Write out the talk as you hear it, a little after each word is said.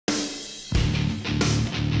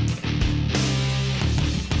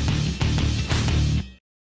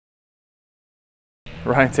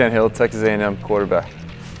Ryan Tannehill, Texas A&M quarterback.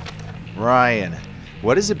 Ryan,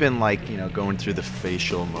 what has it been like, going through the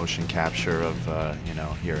facial motion capture of,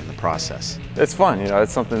 here in the process? It's fun,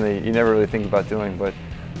 it's something that you never really think about doing, but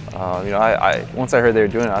once I heard they were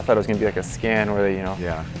doing it, I thought it was going to be like a scan where they,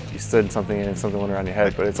 you stood something and something went around your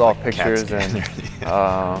head, but it's all pictures and,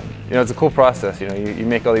 it's a cool process. You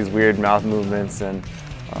make all these weird mouth movements and,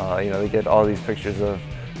 they get all these pictures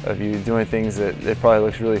of you doing things that it probably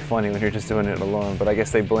looks really funny when you're just doing it alone, but I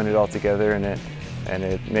guess they blend it all together and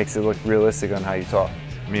it makes it look realistic on how you talk.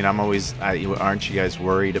 I mean, aren't you guys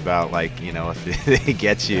worried about, like, if they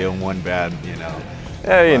get you in one bad,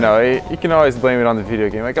 Yeah, you can always blame it on the video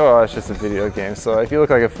game. Like, oh, it's just a video game. So if you look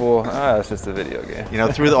like a fool, it's just a video game.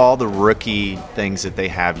 Through all the rookie things that they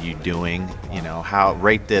have you doing,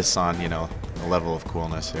 rate this on, the level of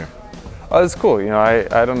coolness here. Oh, it's cool.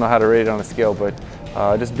 I don't know how to rate it on a scale, but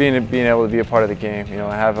just being able to be a part of the game,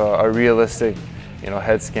 have a realistic,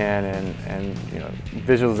 head scan and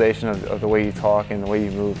visualization of the way you talk and the way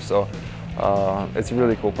you move. So it's a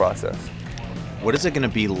really cool process. What is it going to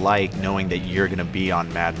be like knowing that you're going to be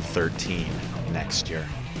on Madden 13 next year?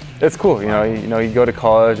 It's cool. You go to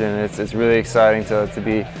college and it's really exciting to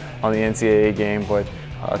be on the NCAA game, but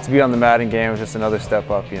to be on the Madden game is just another step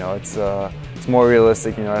up. It's more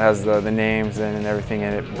realistic. It has the names and everything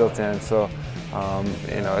in it built in. So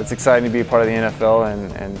it's exciting to be a part of the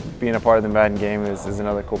NFL, and being a part of the Madden game is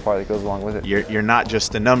another cool part that goes along with it. You're not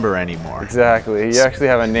just a number anymore. Exactly. You actually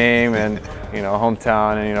have a name and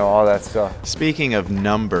hometown and all that stuff. Speaking of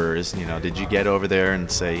numbers, did you get over there and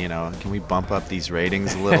say, can we bump up these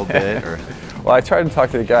ratings a little bit? Or? Well, I tried to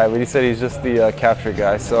talk to the guy, but he said he's just the capture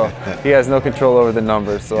guy, so he has no control over the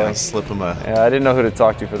numbers. So slip him a. Yeah, I didn't know who to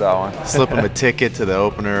talk to for that one. Slip him a ticket to the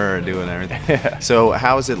opener or doing everything. Yeah. So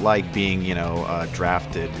how is it like being,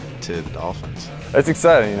 drafted to the Dolphins? It's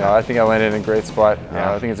exciting. I think I landed in a great spot.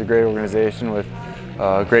 I think it's a great organization with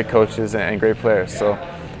great coaches and great players. So,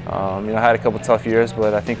 I had a couple tough years,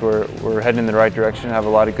 but I think we're heading in the right direction. Have a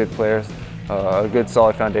lot of good players, a good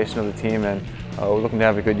solid foundation of the team, and we're looking to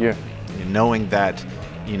have a good year. Knowing that,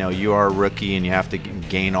 you are a rookie and you have to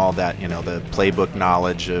gain all that, the playbook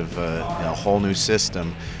knowledge of a whole new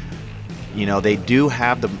system. They do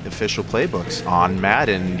have the official playbooks on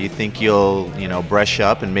Madden. Do you think you'll, brush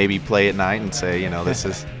up and maybe play at night and say, this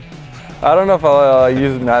is? I don't know if I'll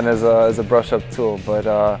use Madden as a brush-up tool, but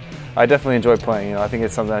I definitely enjoy playing. I think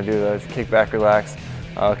it's something I do to kick back, relax,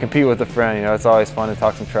 compete with a friend. It's always fun to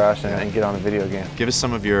talk some trash and get on a video game. Give us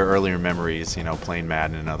some of your earlier memories, playing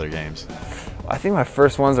Madden and other games. I think my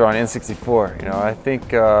first ones are on N64. I think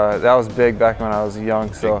that was big back when I was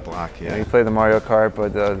young. So big block, yeah. You play the Mario Kart,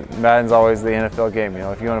 but Madden's always the NFL game.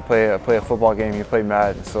 If you want to play a football game, you play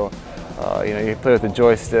Madden. So you play with the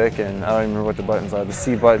joystick, and I don't even remember what the buttons are. The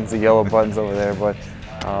C buttons, the yellow buttons over there. But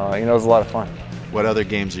it was a lot of fun. What other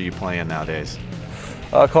games are you playing nowadays?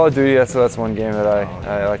 Call of Duty. That's one game that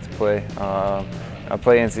I like to play. I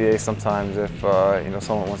play NCAA sometimes if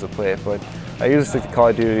someone wants to play it, but I usually stick to Call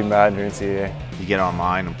of Duty, Madden, or NCAA. You get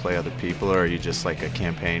online and play other people, or are you just like a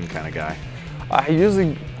campaign kind of guy? I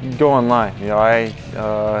usually go online. I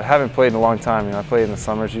haven't played in a long time. I play in the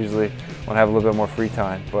summers usually when I have a little bit more free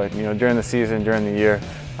time. But during the season, during the year,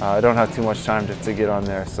 I don't have too much time to get on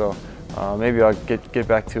there. So maybe I'll get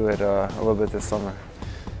back to it a little bit this summer.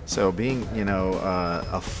 So being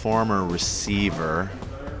a former receiver,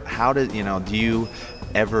 how do you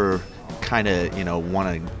ever kind of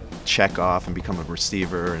want to check off and become a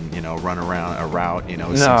receiver and run around a route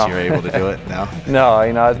since you're able to do it? No. No,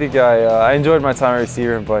 I think I enjoyed my time as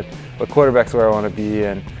receiver, but quarterback's where I want to be,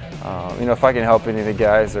 and if I can help any of the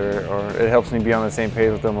guys or it helps me be on the same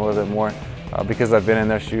page with them a little bit more because I've been in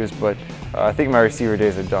their shoes. But I think my receiver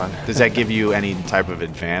days are done. Does that give you any type of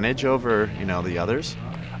advantage over the others?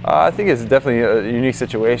 I think it's definitely a unique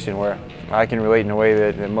situation where I can relate in a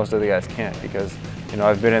way that most other guys can't, because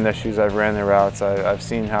I've been in their shoes, I've ran their routes, I've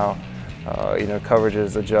seen how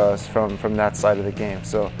coverages adjust from that side of the game.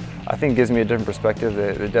 So I think it gives me a different perspective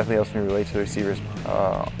that definitely helps me relate to the receivers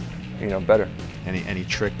better. Any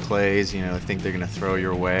trick plays think they're going to throw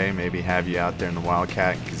your way, maybe have you out there in the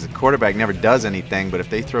Wildcat? Because the quarterback never does anything, but if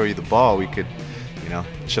they throw you the ball, we could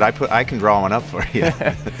I can draw one up for you.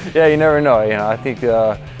 Yeah, you never know. I think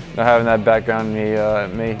having that background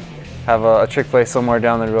may have a trick play somewhere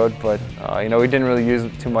down the road, but we didn't really use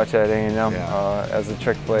it too much at A&M as a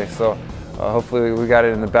trick play. So hopefully we got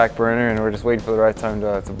it in the back burner, and we're just waiting for the right time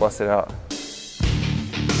to bust it out.